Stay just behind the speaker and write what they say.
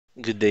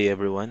Good day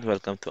everyone,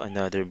 welcome to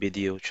another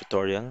video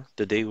tutorial.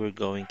 Today we're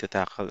going to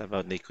tackle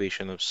about the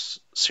equation of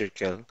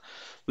circle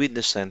with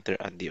the center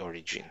at the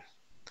origin.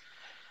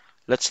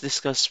 Let's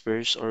discuss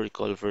first or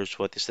recall first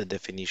what is the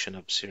definition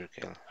of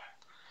circle.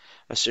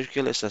 A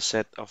circle is a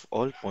set of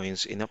all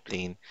points in a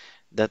plane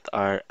that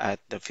are at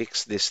the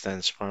fixed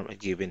distance from a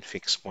given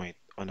fixed point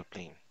on a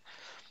plane.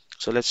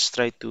 So let's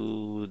try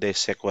to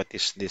dissect what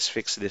is this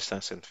fixed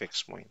distance and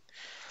fixed point.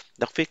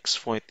 The fixed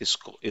point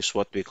is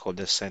what we call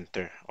the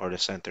center or the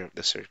center of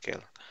the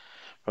circle.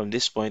 From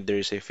this point, there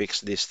is a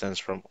fixed distance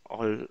from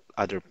all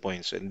other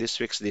points, and this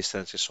fixed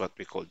distance is what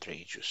we call the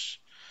radius.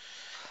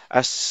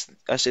 As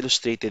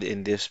illustrated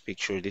in this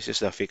picture, this is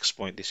the fixed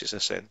point, this is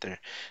a center.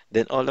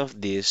 Then all of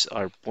these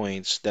are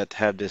points that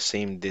have the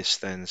same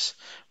distance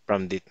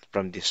from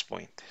this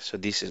point. So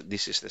this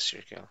is the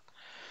circle.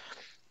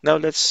 Now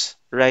let's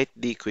write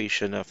the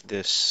equation of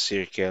this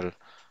circle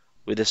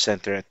with the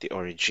center at the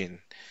origin.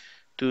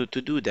 To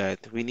do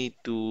that, we need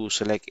to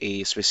select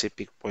a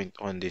specific point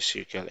on this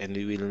circle, and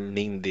we will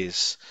name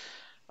this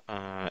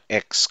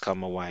x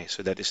comma y.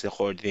 So that is the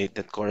coordinate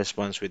that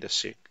corresponds with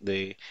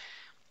the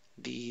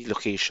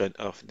location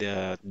of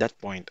the that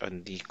point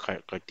on the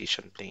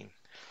Cartesian plane.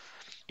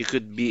 It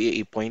could be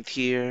a point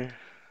here,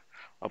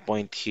 a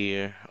point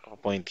here, a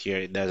point here.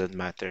 It doesn't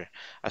matter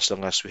as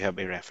long as we have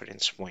a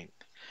reference point.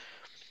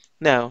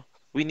 Now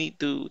we need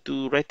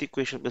to write the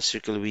equation of the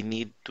circle. We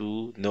need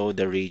to know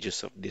the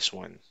radius of this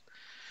one.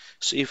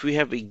 So if we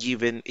have a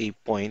given a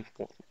point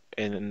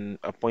and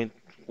a point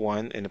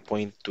one and a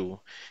point two,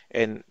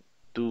 and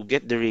to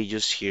get the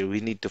radius here,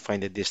 we need to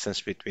find the distance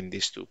between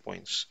these 2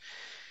 points.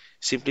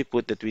 Simply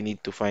put, that we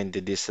need to find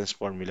the distance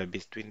formula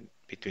between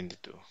the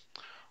two.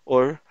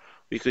 Or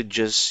we could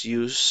just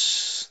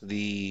use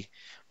the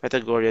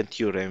Pythagorean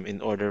theorem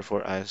in order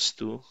for us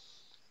to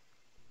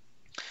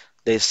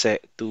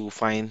dissect to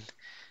find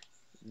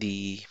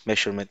the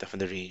measurement of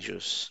the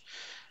radius.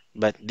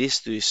 But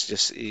these two is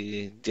just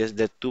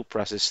the two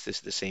processes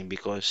is the same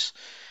because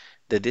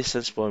the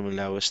distance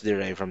formula was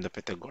derived from the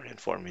Pythagorean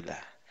formula.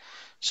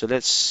 So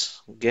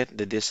let's get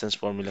the distance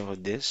formula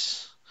of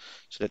this.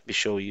 So let me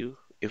show you.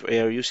 If I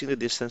are using the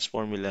distance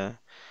formula,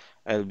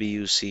 I'll be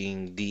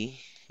using D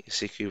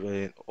is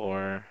equivalent,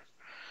 or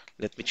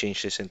let me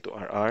change this into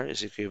RR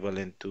is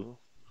equivalent to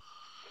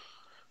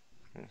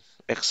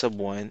x sub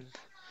 1,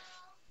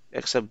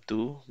 x sub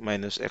 2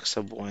 minus x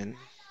sub 1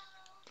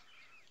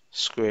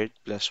 squared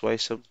plus y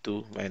sub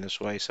 2 minus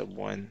y sub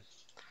 1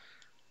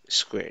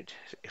 squared.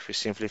 If we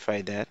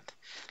simplify that,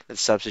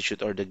 let's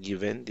substitute all the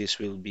given. This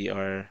will be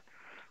our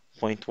zero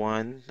point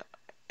 0.1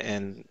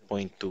 and zero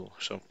point 0.2.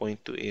 So zero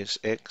point 0.2 is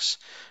x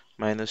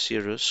minus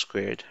 0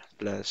 squared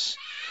plus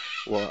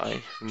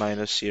y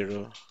minus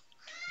 0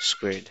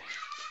 squared.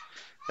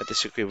 That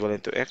is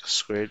equivalent to x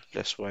squared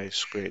plus y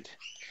squared.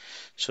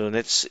 So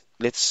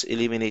let's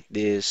eliminate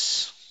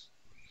this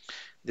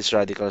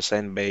radical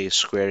sign by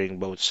squaring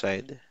both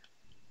sides.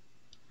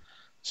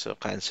 So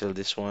cancel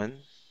this one.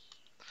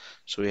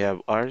 So we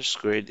have r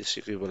squared is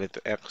equivalent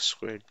to x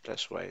squared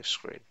plus y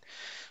squared.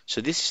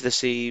 So this is the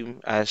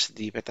same as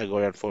the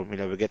Pythagorean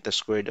formula. We get the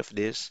square root of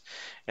this,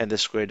 and the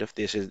square root of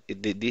this is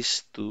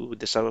these two.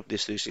 The sum of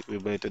these two is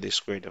equivalent to the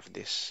square root of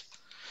this.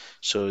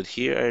 So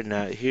here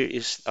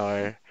is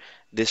our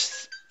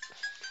this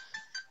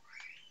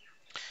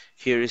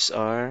here is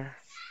our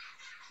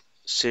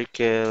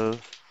circle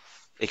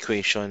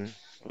equation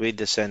with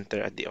the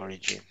center at the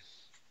origin.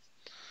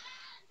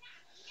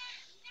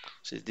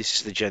 So this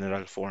is the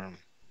general form.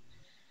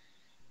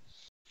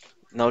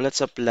 Now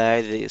let's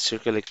apply the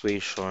circle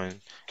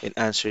equation in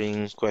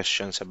answering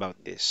questions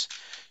about this.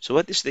 So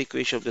what is the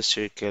equation of the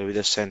circle with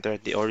the center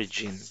at the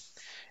origin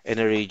and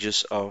a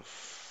radius of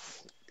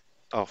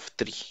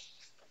 3?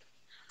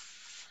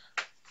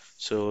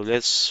 So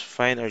let's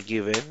find our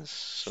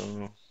givens.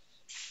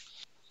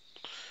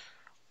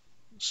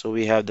 So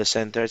we have the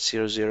center at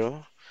 0,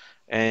 0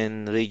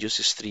 and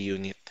radius is 3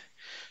 unit.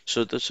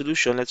 So the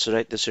solution, let's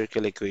write the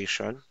circle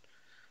equation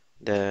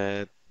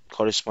that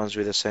corresponds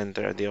with the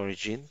center at the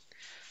origin.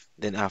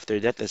 Then after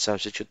that, let's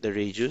substitute the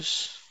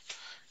radius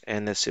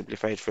and let's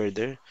simplify it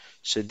further.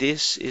 So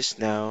this is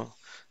now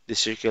the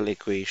circle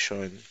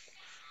equation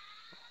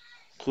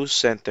whose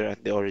center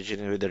at the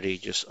origin with a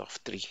radius of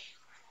 3.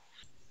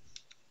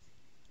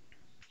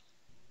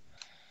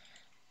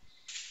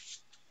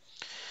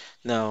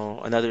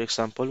 Now, another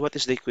example, what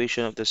is the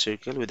equation of the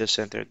circle with the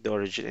center at the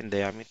origin and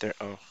diameter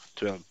of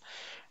 12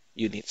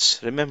 units?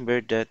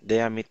 Remember that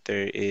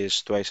diameter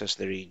is twice as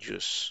the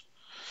radius.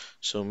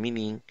 So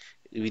meaning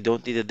we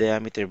don't need the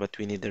diameter but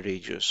we need the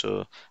radius.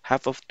 So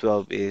half of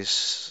 12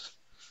 is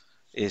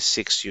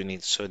 6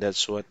 units. So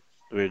that's what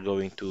we're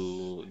going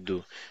to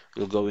do.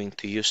 We're going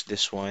to use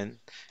this one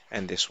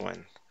and this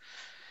one.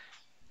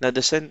 Now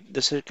the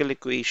circle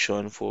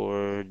equation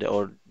for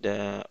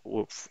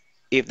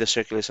if the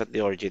circle is at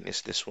the origin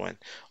is this one.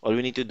 All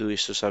we need to do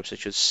is to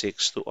substitute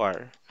 6 to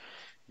r.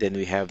 Then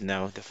we have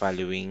now the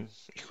following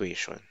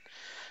equation.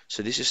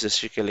 So this is the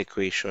circle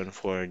equation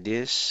for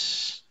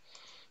this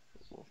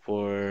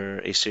for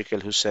a circle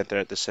whose center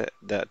at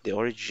the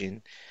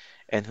origin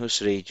and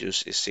whose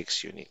radius is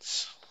 6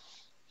 units.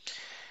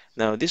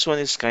 Now, this one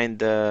is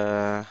kind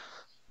of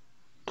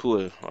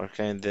cool or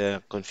kind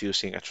of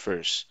confusing at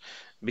first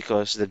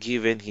because the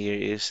given here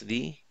is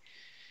the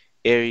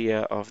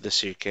area of the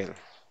circle.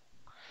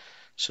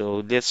 So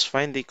let's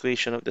find the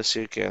equation of the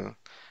circle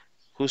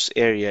whose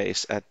area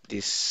is at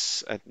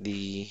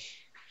the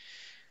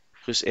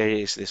whose area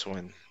is this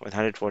one,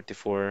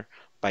 144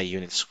 pi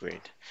unit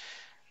squared.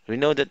 We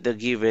know that the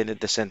given at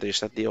the center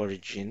is at the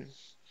origin,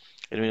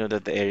 and we know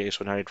that the area is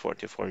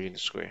 144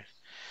 units squared.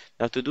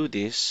 Now to do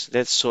this,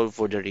 let's solve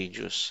for the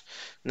radius.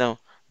 Now,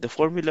 the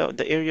formula,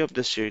 the area of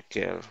the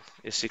circle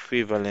is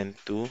equivalent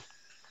to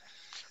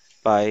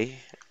pi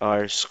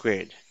r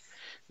squared.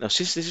 Now,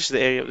 since this is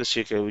the area of the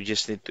circle, we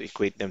just need to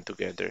equate them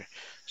together.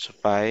 So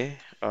pi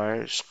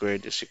r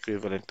squared is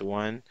equivalent to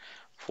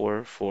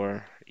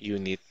 144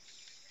 unit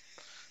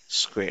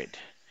squared.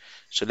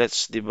 So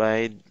let's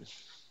divide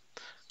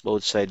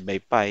both sides by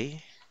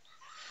pi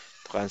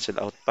to cancel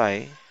out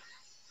pi.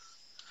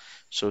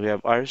 So we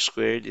have r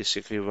squared is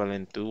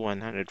equivalent to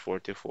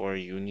 144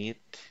 unit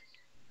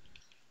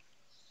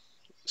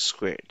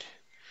squared.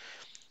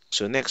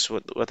 So next,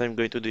 what I'm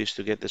going to do is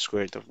to get the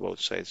square root of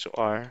both sides. So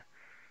r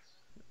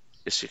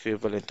is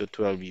equivalent to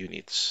 12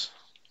 units.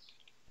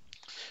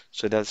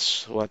 So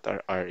that's what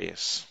our r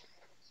is.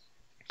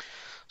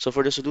 So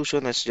for the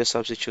solution, let's just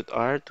substitute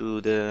r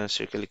to the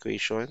circle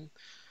equation,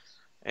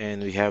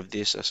 and we have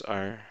this as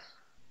our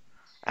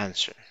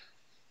answer.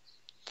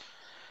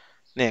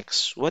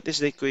 Next, what is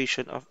the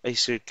equation of a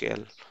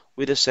circle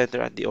with a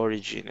center at the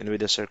origin and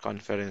with a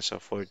circumference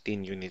of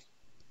 14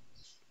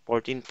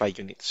 pi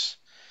units?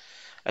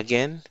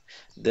 Again,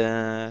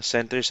 the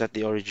center is at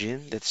the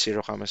origin, that's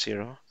 0,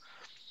 0.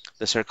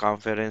 The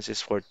circumference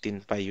is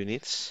 14 pi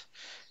units.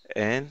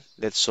 And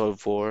let's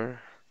solve for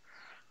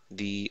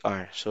the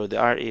r. So the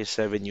r is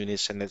 7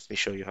 units, and let me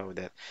show you how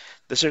that.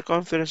 The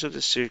circumference of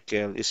the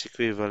circle is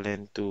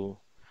equivalent to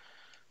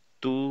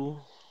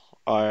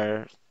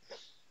 2r,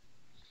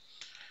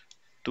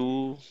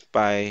 2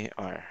 pi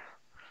r.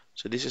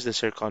 So this is the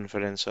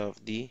circumference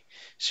of the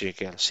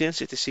circle.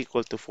 Since it is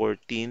equal to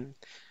 14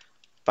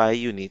 pi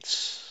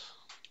units,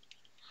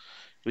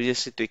 we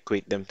just need to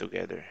equate them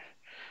together.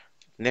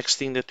 Next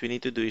thing that we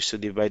need to do is to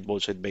divide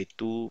both sides by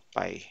 2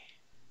 pi.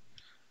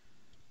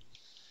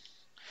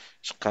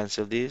 So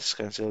cancel this,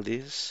 cancel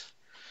this.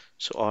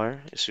 So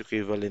r is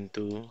equivalent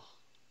to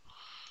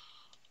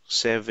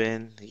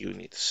 7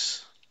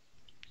 units.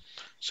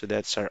 So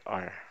that's our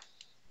r.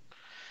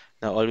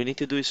 Now all we need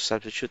to do is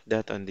substitute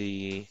that on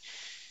the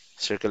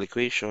circle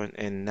equation,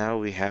 and now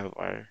we have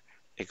our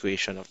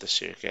equation of the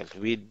circle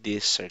with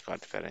this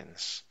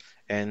circumference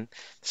and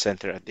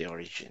center at the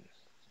origin.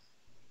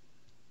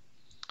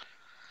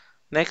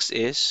 Next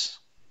is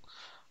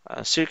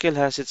a circle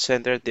has its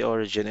center at the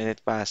origin and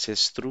it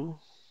passes through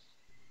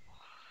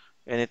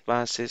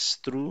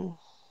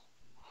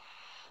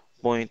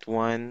point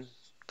 1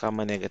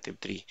 comma negative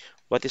 3.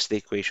 What is the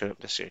equation of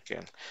the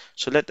circle?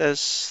 So let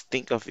us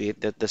think of it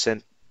that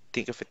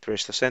think of it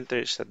first. The center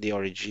is at the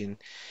origin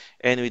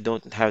and we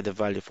don't have the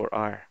value for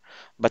r.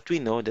 But we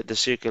know that the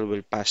circle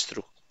will pass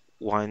through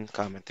 1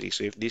 comma 3.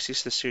 So if this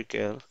is the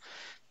circle,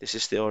 this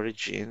is the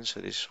origin, so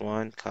this is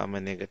 1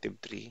 comma negative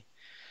 3.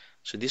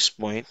 So this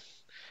point,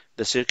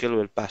 the circle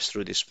will pass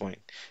through this point.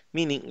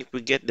 Meaning, if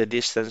we get the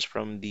distance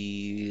from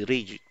the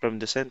region, from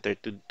the center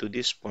to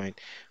this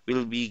point,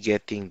 we'll be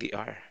getting the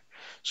r.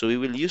 So we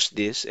will use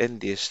this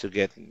and this to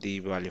get the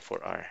value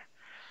for r.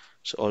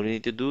 So all we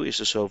need to do is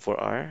to solve for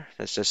r.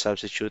 Let's just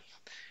substitute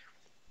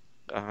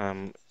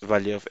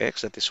value of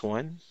x, that is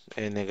 1,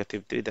 and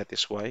negative 3, that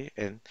is y,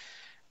 and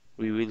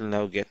we will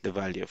now get the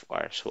value of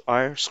r. So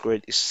r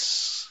squared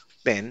is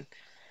 10,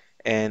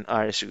 and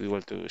r is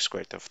equal to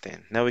square root of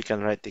 10. Now we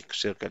can write the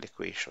circle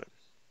equation.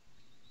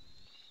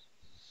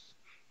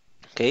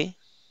 Okay,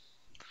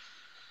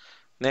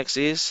 next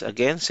is,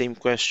 again, same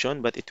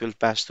question, but it will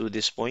pass to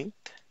this point.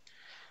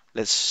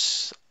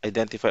 Let's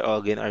identify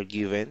again our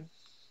given,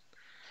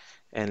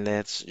 and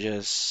let's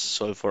just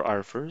solve for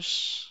r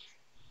first.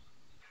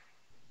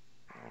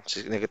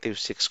 Negative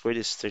 6 squared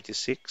is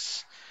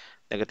 36.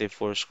 Negative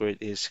 4 squared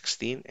is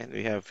 16, and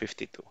we have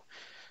 52.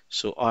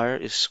 So r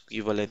is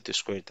equivalent to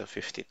square root of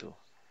 52.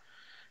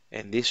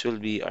 And this will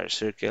be our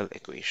circle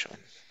equation.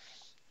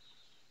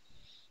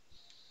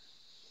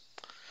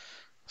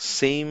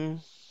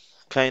 Same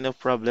kind of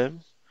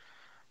problem,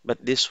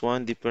 but this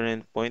one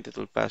different point it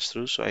will pass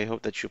through. So I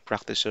hope that you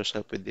practice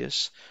yourself with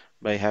this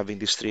by having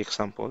these three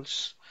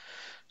examples.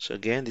 So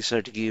again, these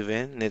are the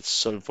given. Let's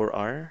solve for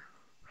r.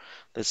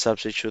 Let's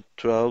substitute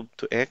 12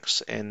 to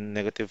x and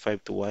negative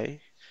 5 to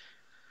y.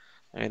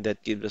 And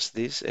that gives us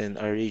this, and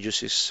our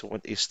radius is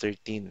what is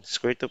 13.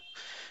 Square root of,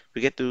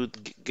 we get to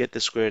get the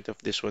square root of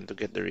this one to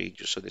get the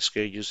radius. So the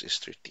square radius is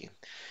 13.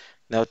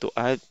 Now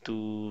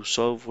to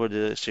solve for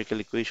the circle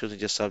equation, we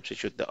just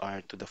substitute the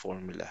r to the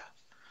formula.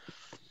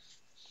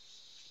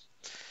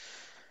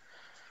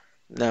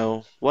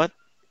 Now what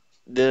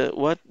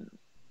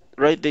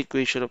Write the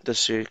equation of the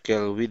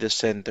circle with the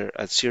center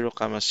at 0,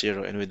 comma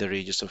 0 and with the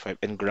radius of 5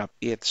 and graph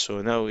it.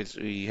 So now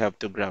we have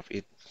to graph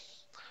it.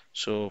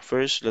 So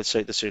first, let's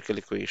write the circle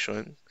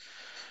equation.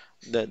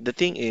 The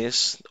thing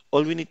is,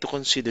 all we need to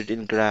consider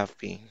in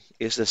graphing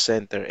is the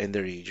center and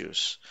the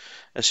radius.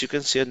 As you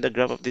can see on the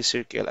graph of this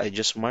circle, I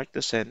just mark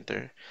the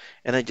center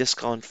and I just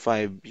count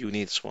 5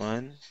 units.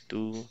 1,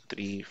 2,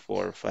 3,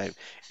 4, 5,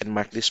 and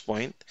mark this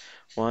point.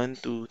 1,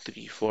 2,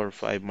 3, 4,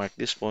 5, mark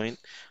this point.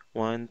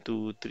 1,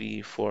 2,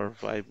 3, 4,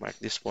 5, mark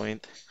this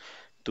point.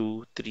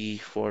 2, 3,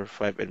 4,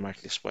 5, and mark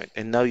this point.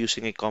 And now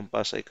using a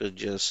compass, I could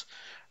just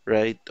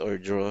write or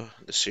draw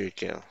the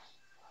circle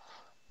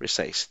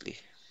precisely.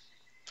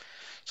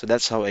 So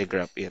that's how I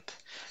graph it.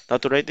 Now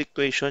to write the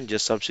equation,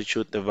 just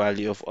substitute the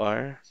value of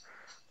r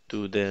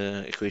to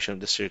the equation of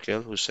the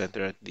circle whose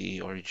center at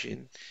the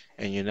origin,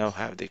 and you now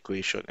have the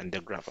equation and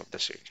the graph of the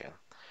circle.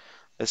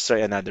 Let's try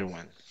another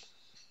one.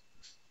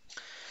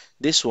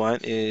 This one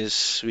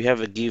is we have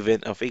a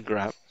given of a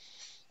graph,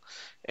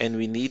 and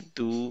we need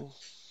to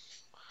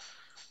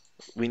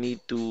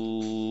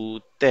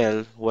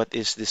tell what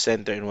is the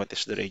center and what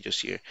is the radius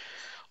here.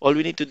 All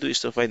we need to do is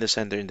to find the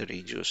center and the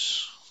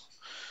radius.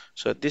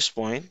 So at this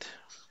point,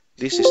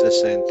 this is the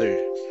center.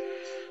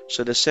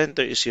 So the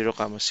center is 0,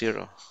 comma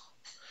 0,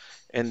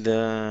 and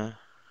the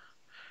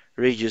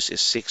radius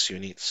is 6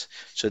 units.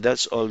 So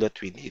that's all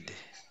that we need.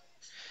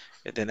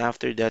 And then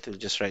after that, we'll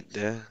just write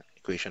the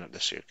equation of the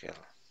circle.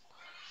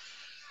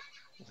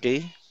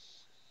 Okay?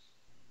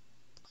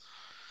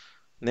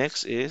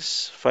 Next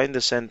is find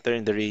the center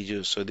and the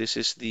radius. So this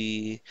is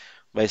the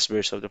vice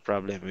versa of the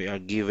problem. We're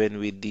given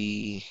with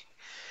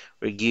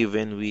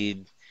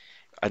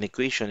an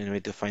equation and we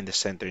need to find the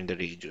center and the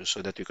radius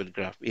so that we could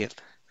graph it.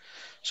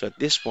 So at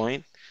this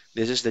point,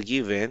 this is the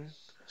given.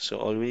 So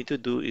all we need to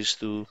do is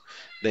to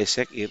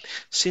dissect it.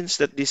 Since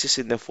that this is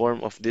in the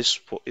form of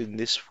in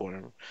this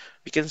form,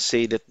 we can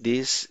say that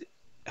this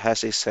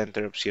has a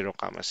center of 0,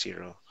 comma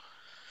 0,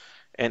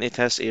 and it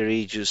has a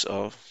radius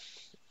of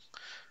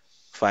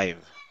 5.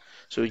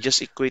 So we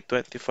just equate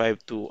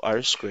 25 to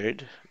r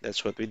squared.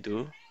 That's what we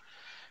do.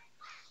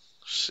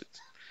 S-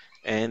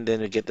 And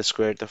then we get the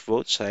square root of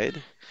both sides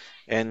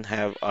and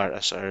have r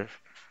as our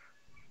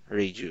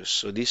radius.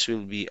 So this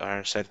will be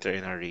our center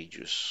and our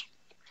radius.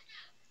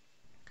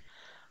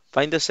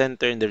 Find the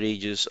center and the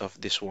radius of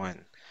this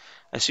one.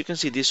 As you can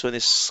see, this one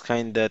is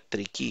kinda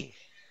tricky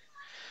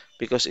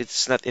because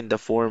it's not in the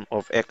form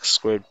of x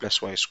squared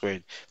plus y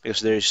squared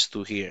because there's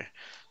 2 here.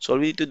 So all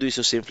we need to do is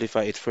to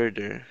simplify it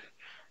further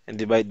and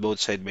divide both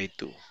sides by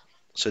 2.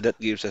 So that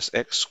gives us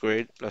x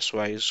squared plus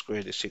y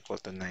squared is equal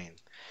to 9.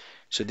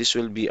 So this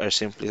will be our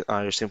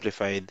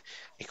simplified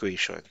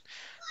equation.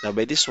 Now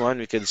by this one,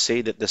 we can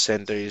say that the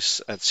center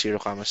is at 0,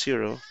 comma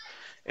 0,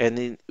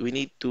 and we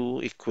need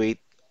to equate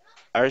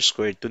r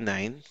squared to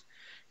 9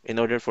 in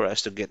order for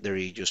us to get the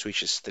radius,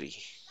 which is 3.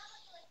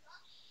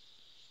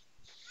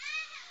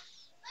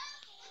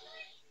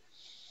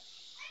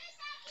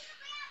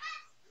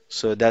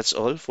 So that's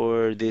all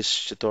for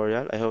this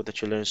tutorial. I hope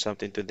that you learned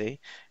something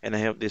today, and I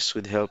hope this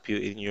would help you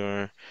in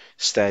your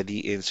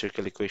study in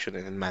circle equation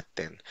and in Math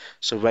 10.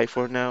 So bye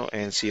for now,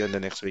 and see you on the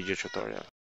next video tutorial.